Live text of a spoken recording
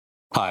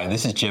Hi,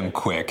 this is Jim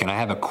Quick, and I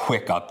have a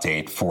quick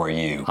update for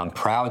you. I'm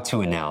proud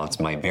to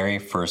announce my very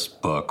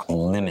first book,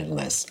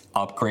 Limitless.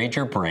 Upgrade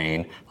your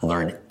brain,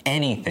 learn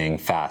anything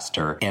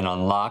faster, and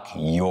unlock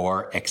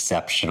your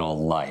exceptional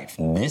life.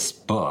 This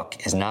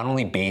book is not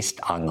only based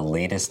on the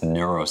latest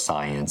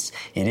neuroscience,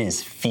 it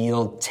is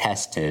field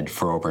tested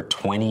for over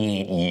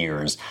 28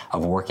 years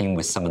of working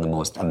with some of the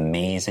most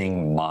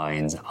amazing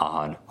minds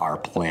on our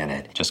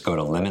planet. Just go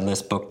to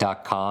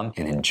limitlessbook.com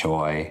and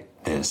enjoy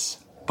this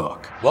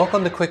book.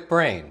 Welcome to Quick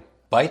Brain,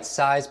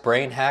 bite-sized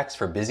brain hacks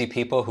for busy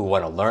people who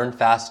want to learn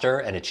faster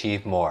and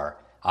achieve more.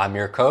 I'm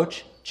your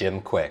coach, Jim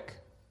Quick.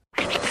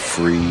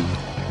 Free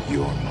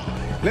your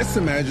mind. Let's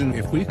imagine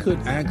if we could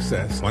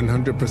access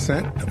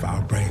 100% of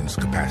our brain's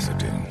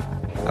capacity.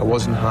 I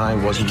wasn't high,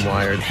 wasn't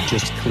wired,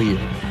 just clear.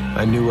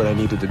 I knew what I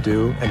needed to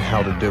do and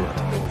how to do it.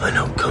 I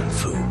know Kung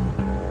Fu.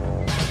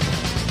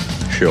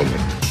 Show me.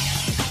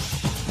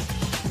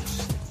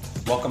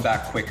 Welcome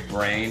back, Quick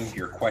Brain.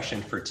 Your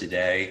question for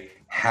today: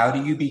 how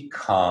do you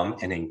become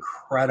an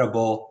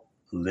incredible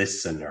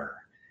listener?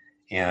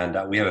 And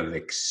we have an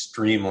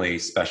extremely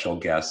special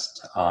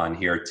guest on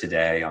here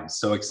today. I'm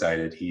so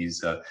excited.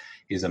 He's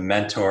a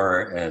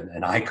mentor and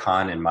an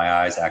icon in my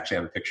eyes. I actually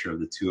have a picture of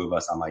the two of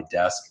us on my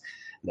desk.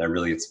 That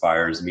really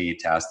inspires me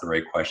to ask the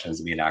right questions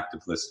and be an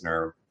active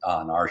listener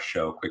on our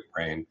show, Quick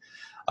Brain.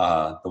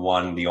 The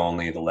one, the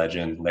only, the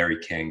legend, Larry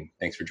King.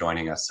 Thanks for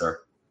joining us, sir.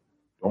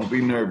 Don't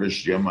be nervous,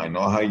 Jim. I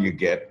know how you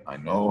get. I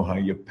know how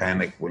you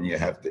panic when you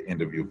have to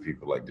interview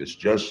people like this.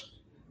 Just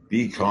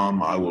be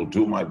calm. I will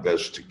do my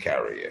best to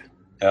carry you.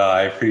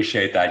 I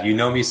appreciate that. You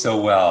know me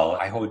so well.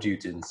 I hold you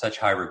in such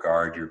high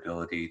regard, your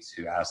ability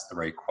to ask the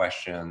right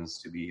questions,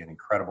 to be an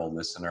incredible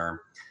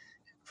listener.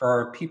 For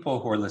our people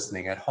who are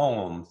listening at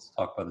home, let's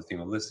talk about the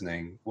theme of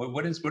listening.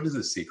 What is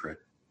the secret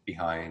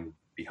behind?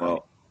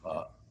 Well,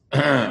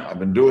 I've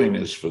been doing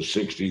this for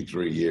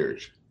 63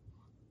 years.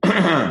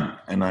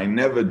 And I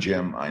never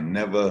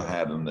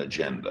had an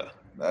agenda.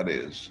 That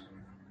is,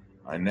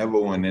 I never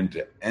went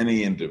into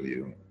any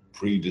interview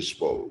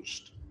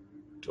predisposed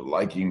to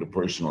liking the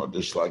person or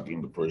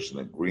disliking the person,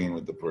 agreeing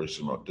with the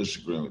person or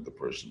disagreeing with the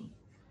person.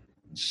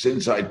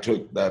 Since I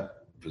took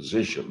that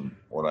position,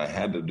 what I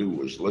had to do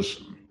was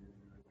listen.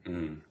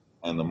 And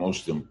the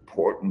most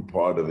important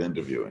part of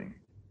interviewing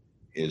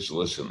is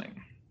listening,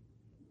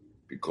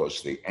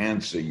 because the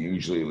answer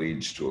usually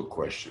leads to a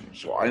question.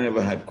 So I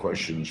never had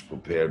questions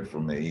prepared for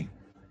me.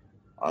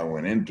 I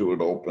went into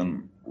it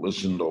open,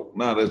 listened.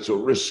 Now, there's a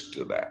risk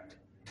to that.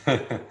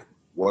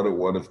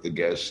 What if the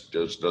guest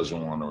just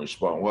doesn't want to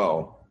respond?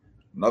 Well,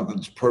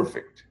 nothing's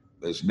perfect.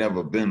 There's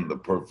never been the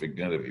perfect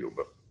interview,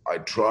 but I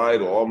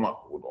tried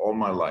with all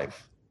my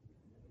life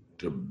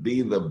to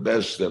be the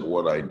best at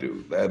what I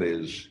do. That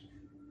is,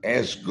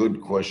 ask good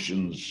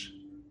questions,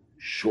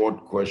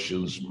 short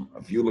questions.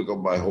 If you look up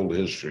my whole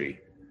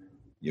history,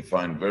 you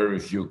find very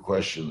few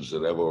questions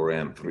that ever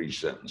ran 3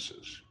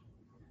 sentences,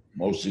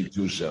 mostly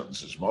 2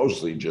 sentences,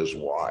 mostly just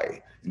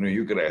why.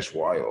 You could ask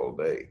why all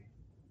day.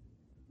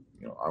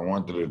 I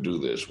wanted to do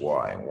this.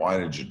 Why? Why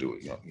did you do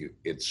it?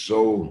 It's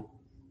so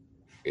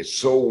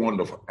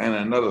wonderful. And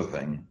another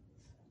thing,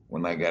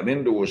 when I got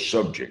into a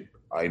subject,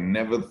 I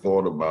never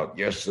thought about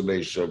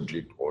yesterday's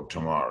subject or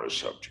tomorrow's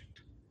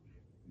subject.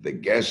 The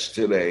guest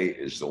today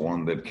is the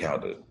one that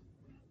counted.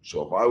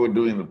 So if I were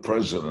doing the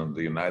President of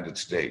the United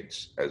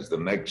States as the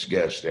next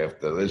guest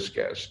after this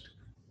guest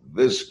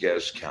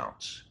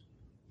counts,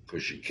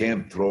 because you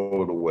can't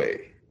throw it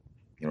away.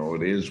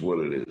 It is what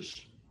it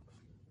is.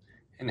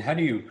 And how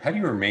do you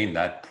remain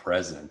that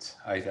present?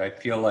 I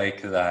feel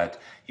like that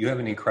you have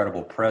an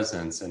incredible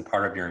presence, and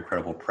part of your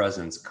incredible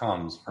presence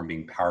comes from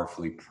being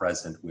powerfully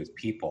present with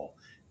people.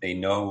 They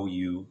know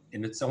you,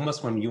 and it's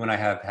almost when you and I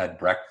have had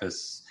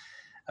breakfast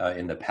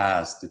in the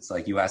past, it's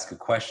like you ask a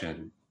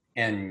question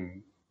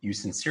and you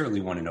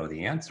sincerely want to know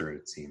the answer,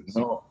 it seems.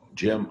 No,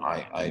 Jim,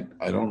 I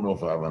don't know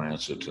if I have an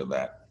answer to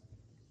that.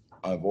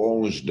 I've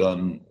always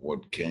done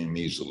what came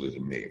easily to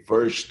me.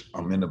 First,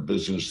 I'm in a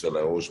business that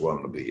I always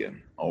wanted to be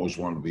in. I always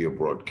wanted to be a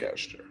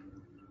broadcaster.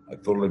 I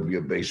thought I'd be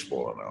a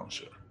baseball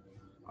announcer.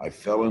 I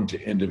fell into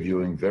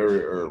interviewing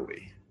very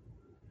early,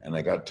 and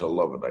I got to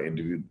love it. I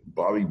interviewed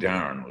Bobby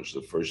Darin, was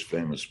the first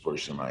famous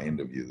person I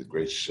interviewed, the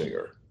great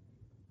singer.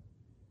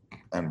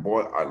 And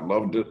boy, I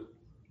loved it.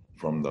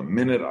 From the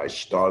minute I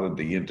started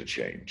the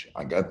interchange,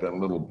 I got that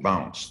little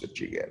bounce that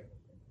you get.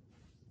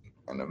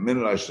 And the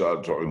minute I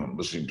started talking and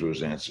listening to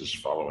his answers,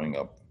 following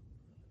up,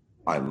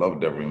 I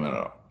loved every minute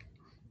of it.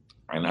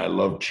 And I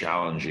love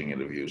challenging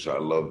interviews. I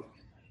love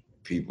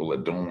people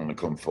that don't want to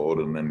come forward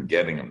and then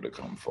getting them to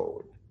come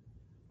forward.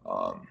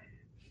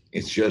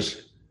 It's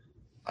just,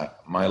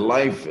 my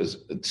life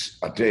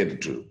I'll tell you the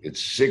truth,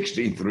 it's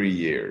 63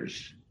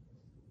 years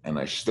and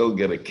I still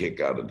get a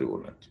kick out of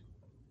doing it.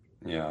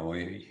 Yeah.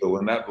 So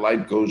when that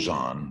light goes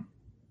on,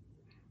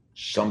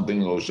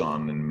 something goes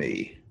on in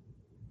me,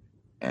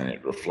 and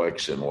it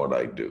reflects in what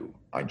I do.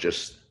 I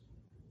guess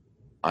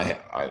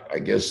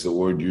the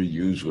word you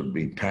use would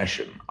be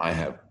passion. I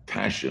have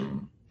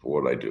passion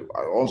for what I do.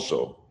 I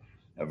also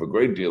have a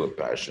great deal of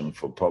passion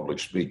for public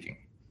speaking.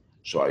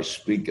 So I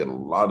speak at a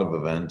lot of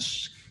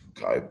events,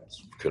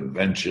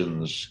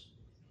 conventions.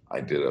 I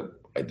did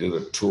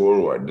a tour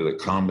where I did a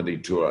comedy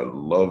tour. I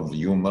love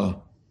humor.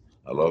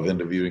 I love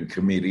interviewing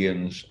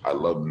comedians. I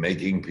love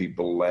making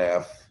people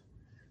laugh.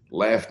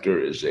 Laughter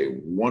is I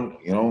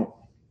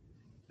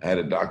had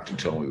a doctor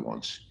tell me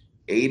once,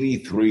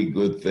 83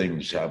 good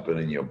things happen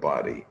in your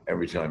body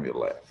every time you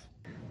laugh.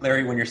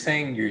 Larry, when you're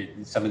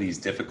saying some of these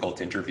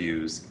difficult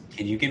interviews,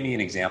 can you give me an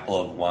example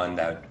of one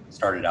that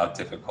started out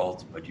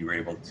difficult, but you were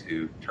able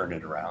to turn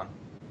it around?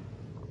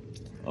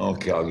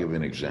 Okay, I'll give you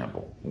an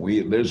example.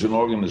 There's an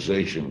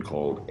organization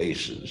called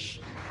ACES.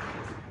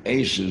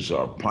 ACES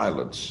are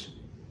pilots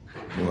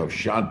who have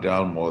shot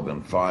down more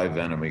than 5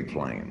 enemy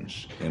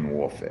planes in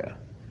warfare.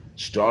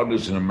 Started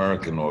as an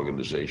American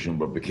organization,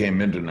 but became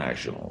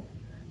international.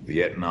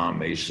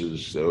 Vietnam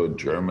ACES, there were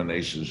German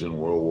ACES in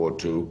World War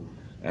II,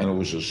 and it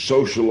was a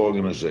social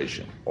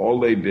organization. All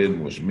they did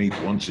was meet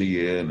once a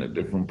year in a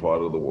different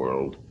part of the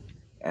world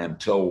and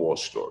tell war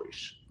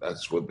stories.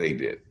 That's what they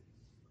did.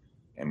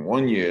 And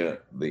one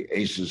year, the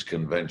ACES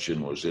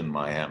convention was in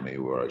Miami,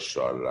 where I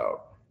started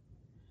out.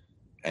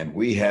 And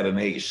we had an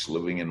ace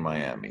living in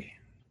Miami.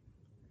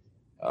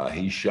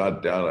 He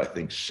shot down, I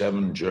think,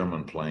 7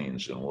 German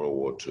planes in World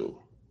War II.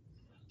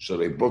 So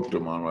they booked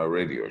him on my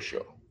radio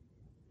show.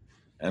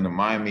 And the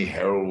Miami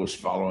Herald was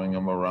following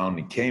him around.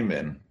 He came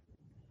in.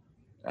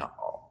 Now,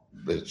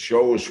 the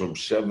show was from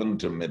 7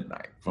 to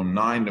midnight, from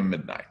 9 to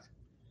midnight.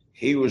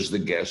 He was the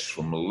guest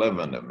from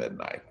 11 to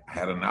midnight.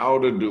 Had an hour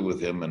to do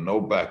with him and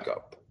no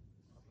backup.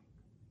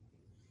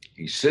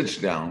 He sits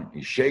down,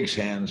 he shakes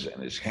hands,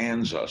 and his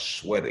hands are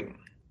sweating.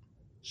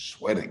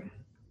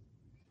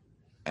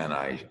 And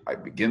I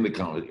begin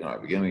I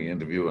begin the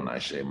interview, and I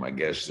say, my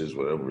guest is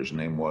whatever his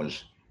name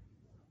was.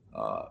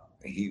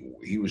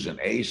 He was an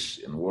ace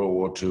in World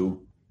War II.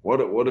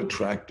 What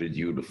attracted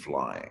you to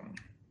flying?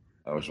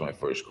 That was my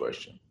first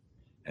question.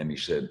 And he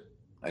said,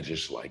 I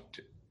just liked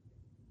it.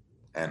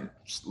 And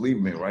leave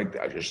me right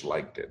there, I just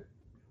liked it.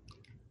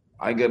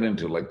 I got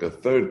into the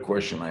third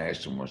question I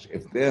asked him was,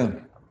 if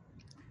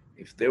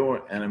there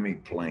were enemy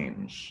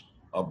planes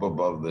up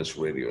above this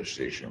radio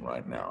station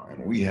right now,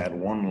 and we had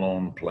one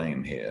lone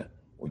plane here,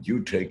 would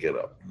you take it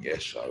up?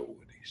 Yes, I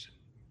would, he said.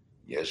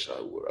 Yes,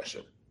 I would. I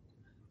said,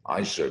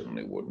 I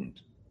certainly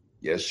wouldn't.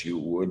 Yes, you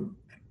would.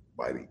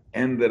 By the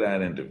end of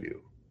that interview,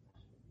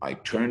 I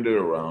turned it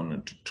around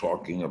into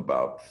talking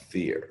about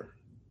fear.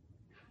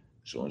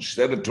 So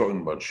instead of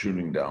talking about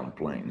shooting down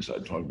planes, I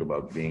talked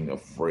about being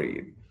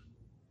afraid,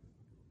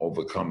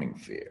 overcoming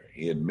fear.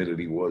 He admitted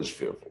he was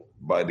fearful.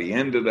 By the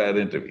end of that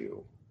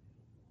interview,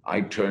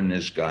 I turned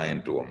this guy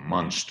into a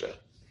monster.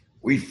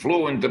 We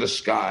flew into the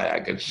sky. I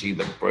could see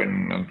the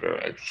burning.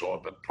 I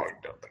saw the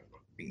point of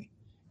it.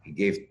 He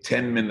gave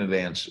 10-minute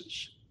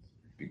answers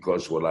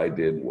because what I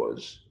did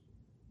was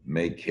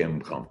make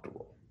him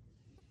comfortable.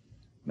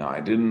 Now,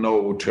 I didn't know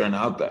it would turn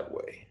out that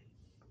way.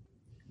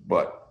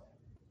 But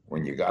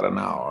when you got an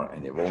hour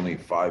and you're only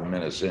 5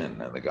 minutes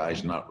in and the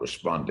guy's not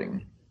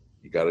responding,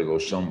 you got to go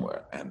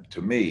somewhere. And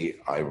to me,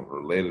 I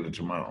related it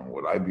to my own.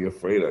 Would I be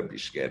afraid? I'd be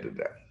scared to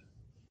death.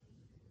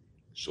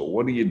 So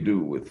what do you do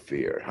with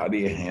fear? How do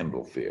you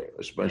handle fear,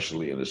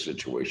 especially in a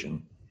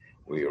situation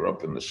where you're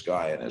up in the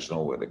sky and there's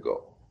nowhere to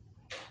go?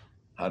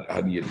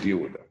 How do you deal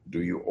with it?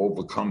 Do you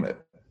overcome it?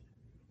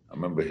 I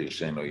remember he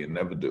saying, no, you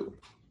never do.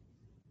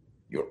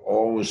 You're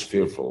always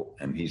fearful.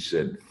 And he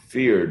said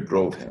fear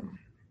drove him.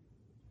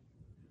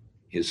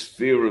 His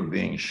fear of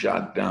being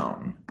shot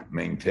down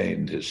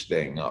maintained his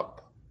staying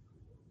up.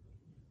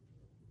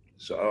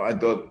 So I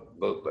thought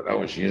that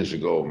was years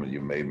ago, and you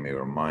made me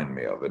remind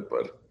me of it,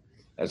 but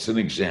that's an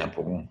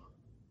example.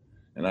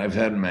 And I've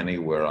had many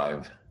where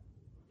I've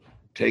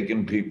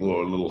taken people who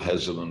are a little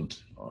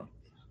hesitant.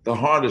 The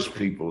hardest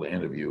people to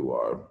interview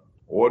are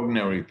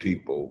ordinary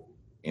people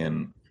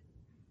in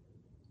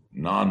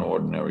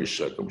non-ordinary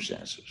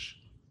circumstances.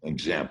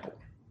 Example,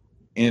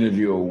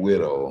 interview a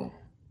widow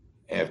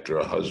after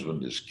a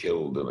husband is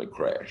killed in a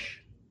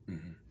crash.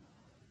 Mm-hmm.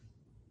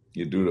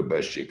 You do the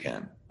best you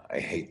can. I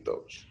hate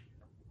those.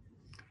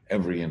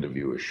 Every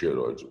interviewer should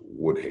or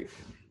would hate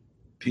them.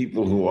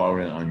 People who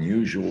are in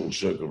unusual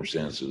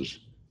circumstances,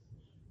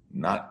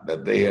 not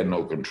that they had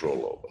no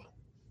control over.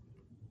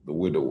 The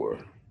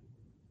widower,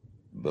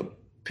 the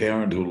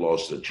parent who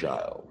lost a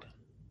child.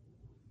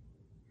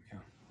 Yeah.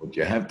 What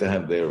you have to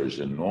have there is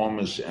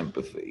enormous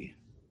empathy.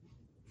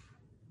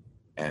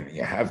 And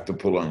you have to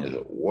pull on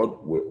yourself.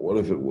 What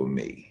if it were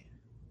me?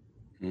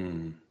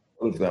 Mm.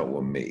 What if that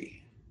were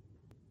me?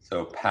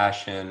 So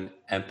passion,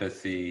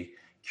 empathy,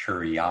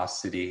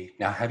 curiosity.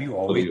 Now, have you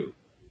always...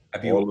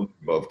 All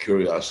above,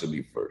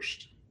 curiosity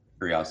first.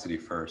 Curiosity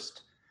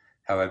first.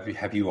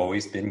 Have you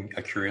always been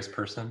a curious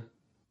person?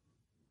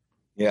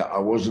 Yeah, I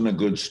wasn't a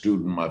good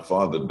student. My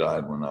father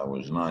died when I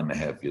was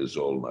 9.5 years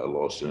old. I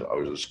was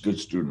a good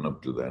student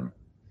up to then.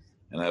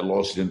 And I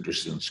lost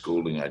interest in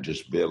schooling. I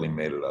just barely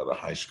made it out of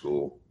high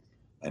school.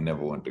 I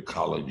never went to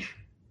college.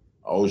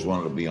 I always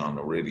wanted to be on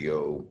the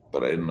radio,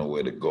 but I didn't know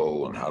where to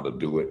go and how to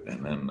do it.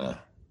 And then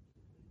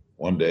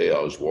One day I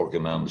was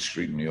walking down the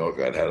street in New York.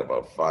 I'd had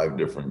about 5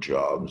 different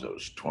jobs. I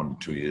was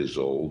 22 years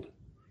old.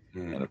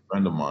 And a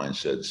friend of mine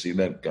said, see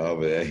that guy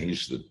over there?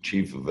 He's the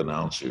chief of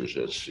announcers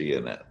at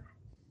CNN,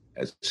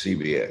 at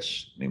CBS.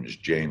 His name is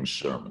James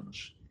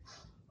Sermons.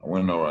 I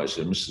went over, I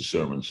said, Mr.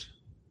 Sermons,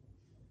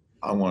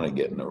 I want to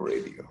get in the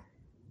radio.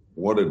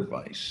 What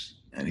advice?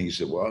 And he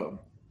said,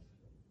 well,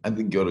 I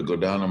think you ought to go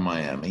down to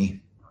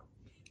Miami.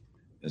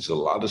 There's a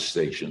lot of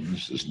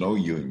stations. There's no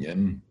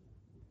union.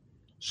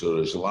 So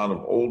there's a lot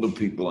of older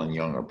people and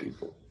younger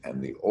people.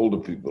 And the older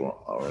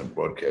people are in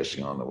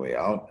broadcasting on the way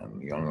out and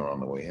the younger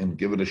on the way in.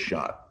 Give it a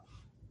shot.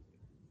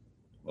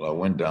 Well, I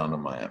went down to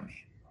Miami.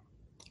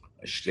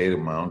 I stayed at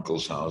my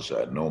uncle's house. I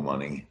had no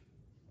money.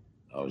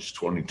 I was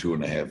 22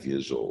 and a half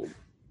years old.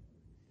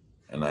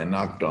 And I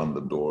knocked on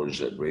the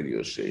doors at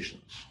radio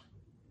stations.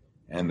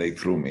 And they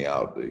threw me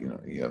out.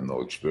 You have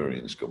no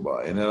experience,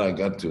 goodbye. And then I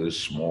got to a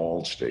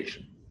small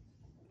station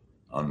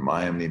on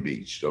Miami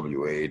Beach,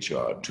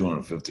 WAHR,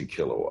 250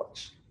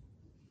 kilowatts.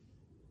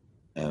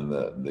 And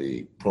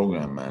the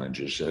program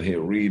manager said,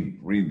 here,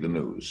 read the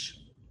news.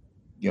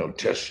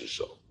 Test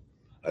yourself.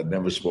 I'd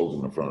never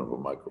spoken in front of a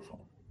microphone.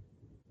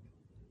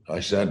 I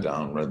sat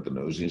down, read the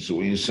news. He said,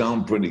 well, you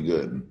sound pretty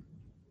good.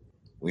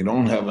 We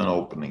don't have an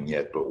opening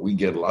yet, but we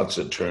get lots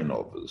of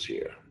turnovers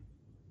here.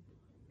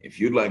 If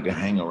you'd like to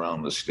hang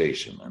around the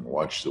station and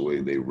watch the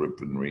way they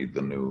rip and read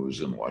the news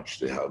and watch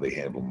how they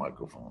handle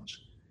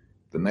microphones,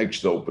 the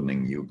next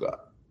opening you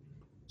got.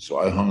 So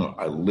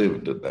I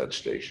lived at that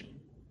station.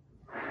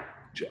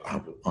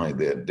 I was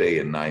there day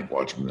and night,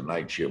 watching the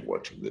night shift,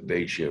 watching the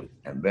day shift.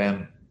 And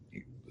then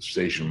the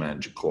station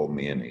manager called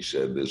me in. He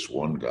said this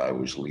one guy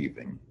was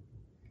leaving,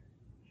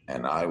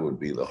 and I would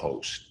be the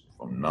host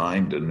from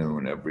 9 to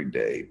noon every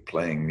day,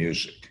 playing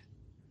music.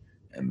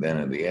 And then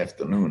in the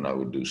afternoon, I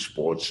would do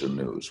sports and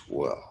news.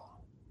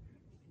 Well,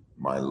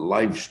 my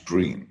life's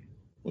dream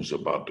was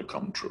about to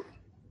come true.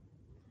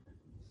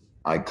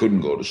 I couldn't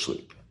go to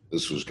sleep. I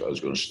was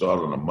going to start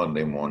on a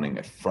Monday morning.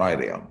 At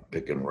Friday, I'm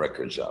picking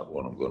records out,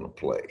 what I'm going to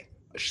play.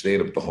 I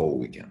stayed up the whole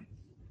weekend.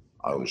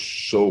 I was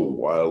so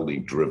wildly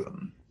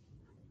driven.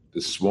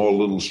 This small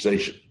little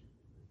station.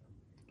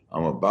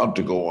 I'm about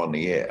to go on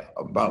the air,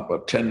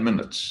 about 10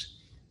 minutes.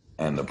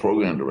 And the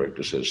program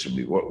director says to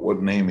me,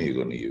 what name are you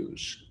going to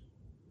use?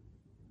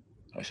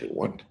 I said,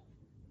 what? He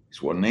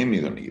said, what name are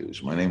you going to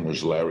use? My name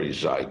was Larry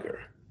Zeiger.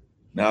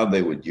 Now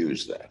they would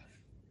use that.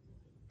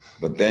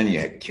 But then you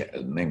had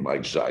a name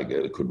like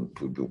Zeiger,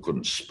 people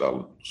couldn't spell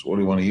it. So what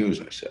do you want to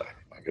use? I said,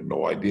 I had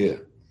no idea.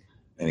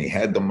 And he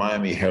had the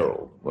Miami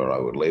Herald, where I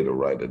would later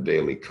write a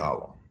daily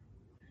column.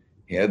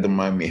 He had the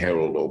Miami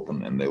Herald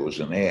open, and there was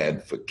an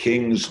ad for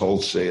King's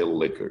Wholesale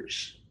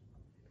Liquors.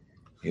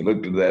 He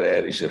looked at that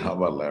ad. He said, how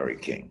about Larry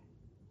King?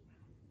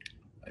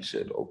 I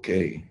said,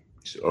 okay.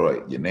 He said, all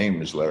right, your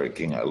name is Larry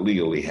King. I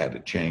legally had to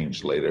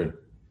change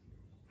later.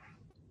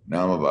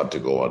 Now I'm about to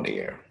go on the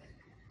air.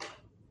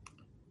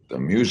 The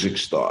music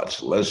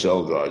starts. Les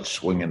Elgart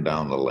swinging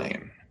down the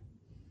lane.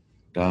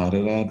 Da da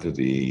da da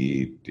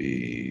dee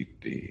dee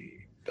dee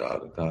da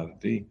da da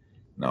dee.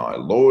 Now I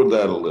lowered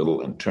that a little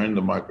and turned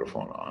the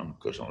microphone on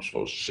because I'm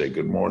supposed to say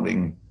good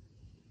morning.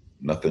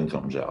 Nothing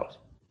comes out.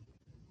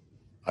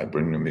 I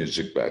bring the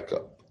music back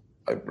up.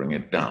 I bring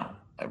it down.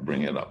 I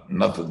bring it up.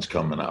 Nothing's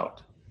coming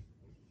out.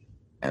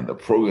 And the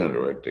program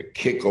director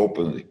kicked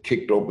open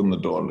the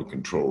door in the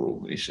control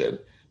room. He said,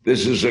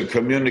 this is a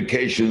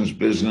communications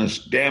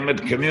business. Damn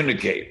it,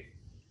 communicate.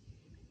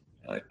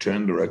 And I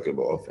turned the record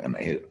off, and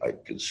I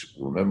could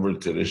remember it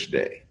to this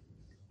day.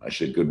 I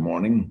said, good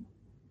morning.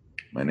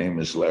 My name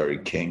is Larry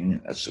King.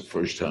 That's the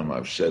first time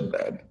I've said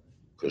that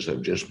because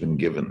I've just been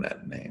given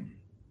that name.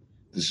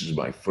 This is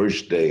my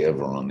first day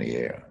ever on the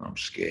air, and I'm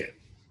scared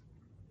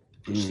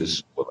because this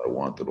is what I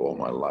wanted all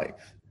my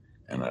life,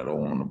 and I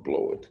don't want to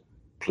blow it.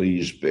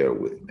 Please bear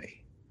with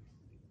me.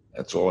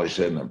 That's all I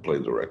said, and I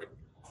played the record.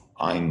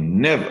 I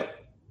never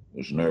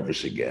was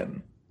nervous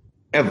again,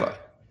 ever.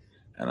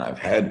 And I've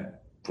had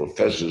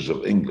professors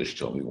of English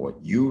tell me what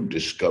you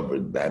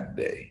discovered that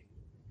day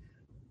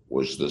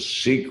was the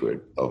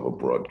secret of a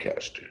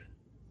broadcaster.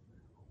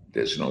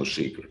 There's no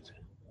secret.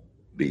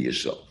 Be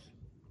yourself.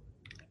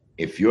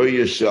 If you're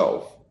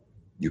yourself,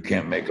 you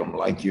can't make them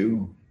like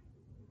you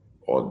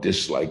or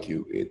dislike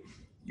you.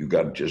 You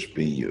got to just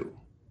be you.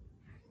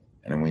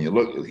 And when you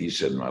look, he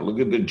said, now look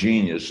at the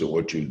genius of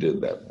what you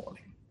did that morning.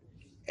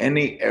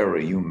 Any error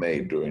you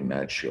made during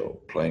that show,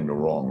 playing the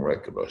wrong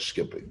record or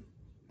skipping,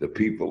 the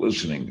people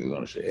listening are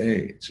going to say, hey,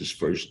 it's his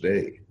first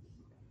day.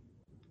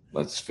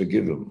 Let's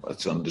forgive him.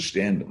 Let's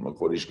understand him.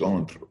 Look what he's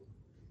going through.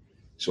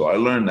 So I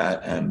learned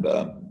that, and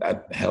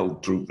that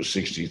held true for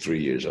 63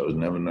 years. I was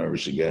never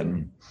nervous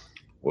again.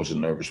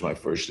 Wasn't nervous my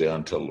first day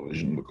on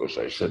television because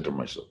I said to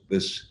myself,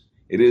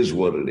 it is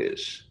what it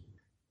is.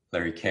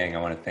 Larry King,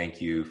 I want to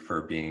thank you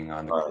for being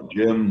on the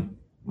Jim,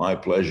 my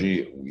pleasure.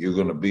 You're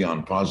going to be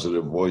on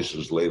Positive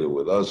Voices later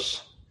with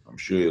us. I'm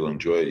sure you'll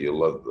enjoy it. You'll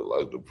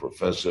love the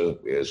professor.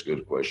 We ask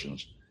good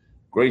questions.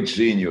 Great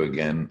seeing you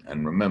again.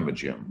 And remember,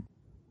 Jim,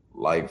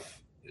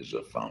 life is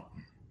a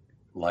fountain.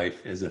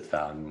 Life is a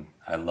fountain.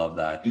 I love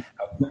that.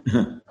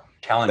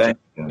 Challenge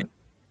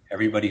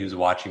everybody who's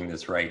watching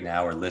this right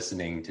now or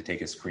listening to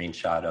take a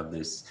screenshot of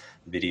this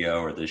video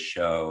or this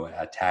show,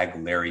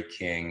 tag Larry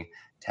King,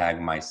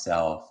 tag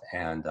myself,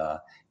 and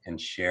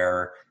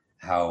share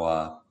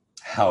how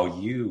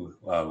you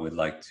would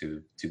like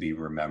to be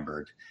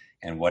remembered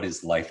and what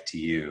is life to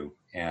you.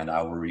 And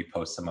I will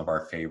repost some of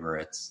our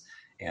favorites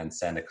and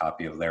send a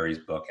copy of Larry's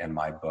book and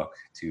my book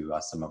to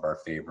some of our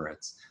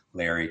favorites.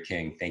 Larry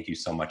King, thank you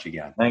so much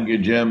again. Thank you,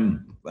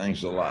 Jim.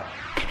 Thanks a lot.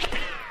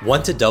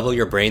 Want to double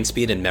your brain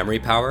speed and memory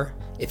power?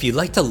 If you'd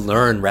like to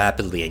learn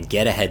rapidly and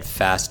get ahead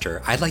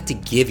faster, I'd like to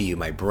give you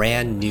my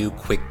brand new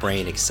Quick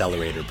Brain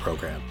Accelerator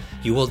program.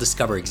 You will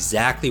discover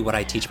exactly what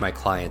I teach my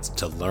clients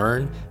to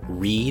learn,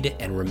 read,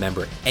 and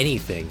remember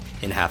anything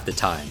in half the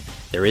time.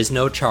 There is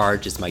no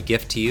charge. It's my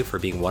gift to you for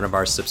being one of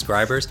our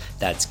subscribers.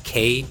 That's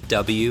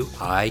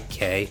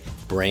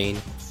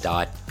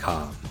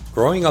kwikbrain.com.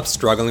 Growing up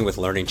struggling with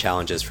learning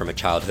challenges from a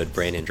childhood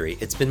brain injury,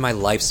 it's been my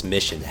life's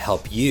mission to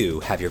help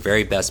you have your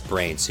very best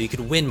brain so you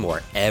can win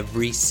more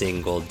every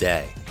single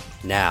day.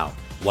 Now,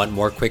 want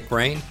more Quick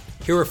Brain?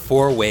 Here are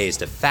 4 ways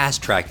to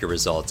fast track your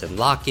results and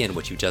lock in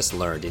what you just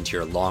learned into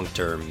your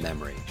long-term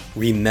memory.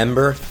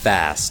 Remember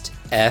FAST,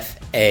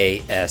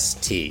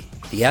 F-A-S-T.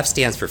 The F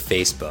stands for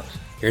Facebook.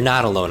 You're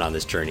not alone on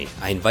this journey.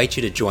 I invite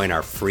you to join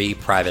our free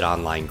private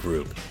online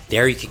group.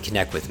 There you can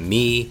connect with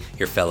me,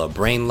 your fellow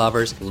brain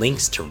lovers,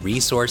 links to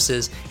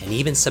resources, and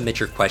even submit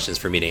your questions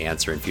for me to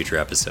answer in future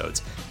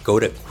episodes. Go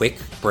to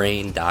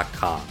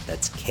kwikbrain.com.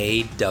 That's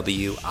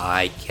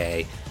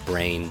K-W-I-K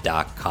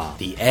brain.com.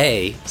 The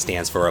A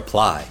stands for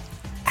apply.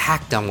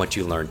 Act on what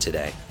you learned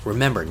today.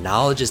 Remember,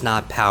 knowledge is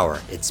not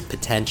power, it's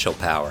potential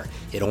power.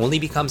 It only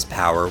becomes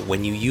power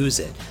when you use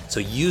it. So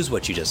use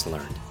what you just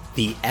learned.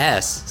 The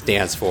S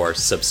stands for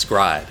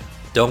subscribe.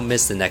 Don't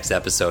miss the next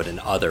episode and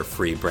other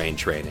free brain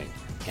training.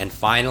 And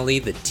finally,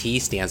 the T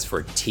stands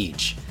for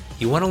teach.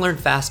 You want to learn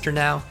faster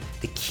now?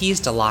 The key is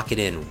to lock it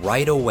in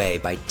right away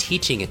by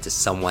teaching it to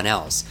someone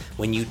else.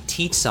 When you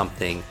teach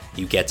something,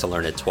 you get to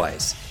learn it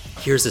twice.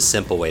 Here's a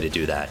simple way to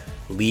do that.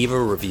 Leave a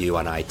review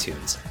on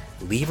iTunes.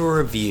 Leave a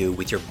review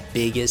with your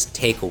biggest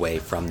takeaway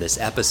from this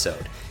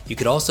episode. You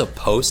could also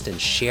post and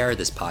share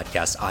this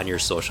podcast on your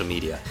social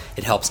media.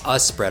 It helps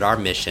us spread our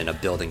mission of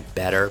building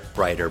better,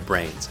 brighter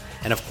brains.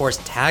 And of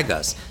course, tag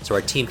us so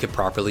our team can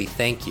properly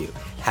thank you.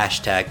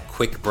 Hashtag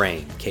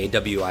QuickBrain,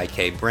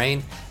 K-W-I-K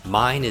brain.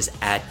 Mine is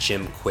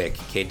 @JimQuick,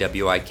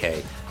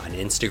 K-W-I-K, on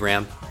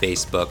Instagram,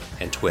 Facebook,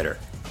 and Twitter.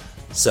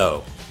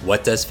 So,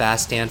 what does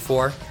FAST stand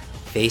for?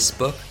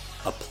 Facebook,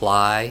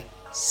 apply,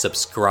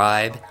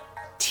 subscribe,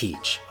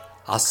 teach.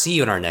 I'll see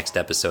you in our next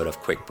episode of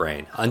Quick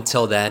Brain.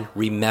 Until then,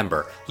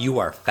 remember, you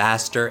are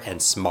faster and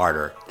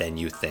smarter than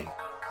you think.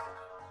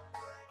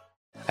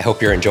 I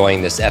hope you're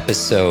enjoying this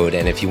episode.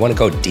 And if you want to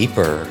go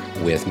deeper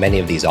with many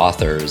of these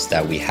authors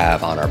that we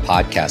have on our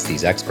podcast,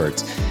 these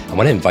experts, I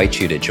want to invite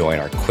you to join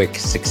our Quick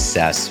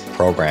Success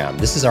program.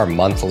 This is our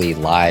monthly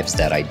lives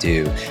that I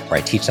do, where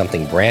I teach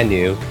something brand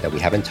new that we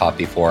haven't taught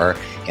before,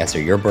 answer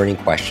your burning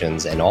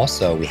questions, and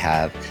also we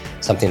have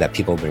something that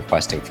people have been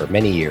requesting for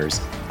many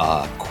years,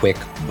 a Quick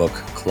Book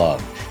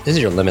Club. This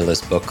is your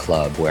limitless book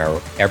club where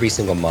every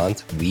single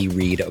month we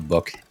read a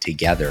book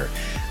together,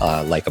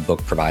 like a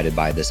book provided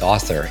by this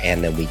author.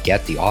 And then we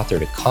get the author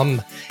to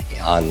come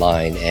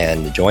online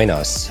and join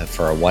us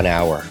for a 1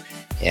 hour,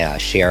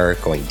 share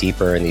going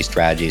deeper in these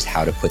strategies,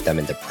 how to put them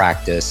into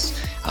practice.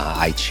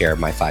 I share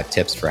my 5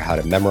 tips for how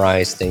to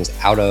memorize things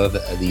out of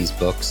these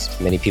books.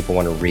 Many people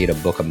want to read a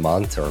book a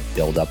month or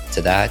build up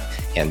to that,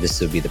 and this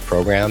would be the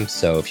program.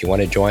 So if you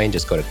want to join,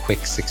 just go to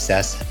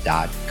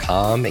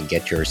quicksuccess.com and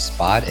get your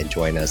spot and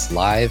join us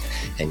live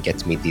and get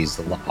to meet these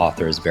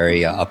authors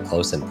very up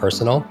close and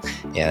personal.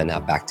 And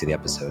back to the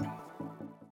episode.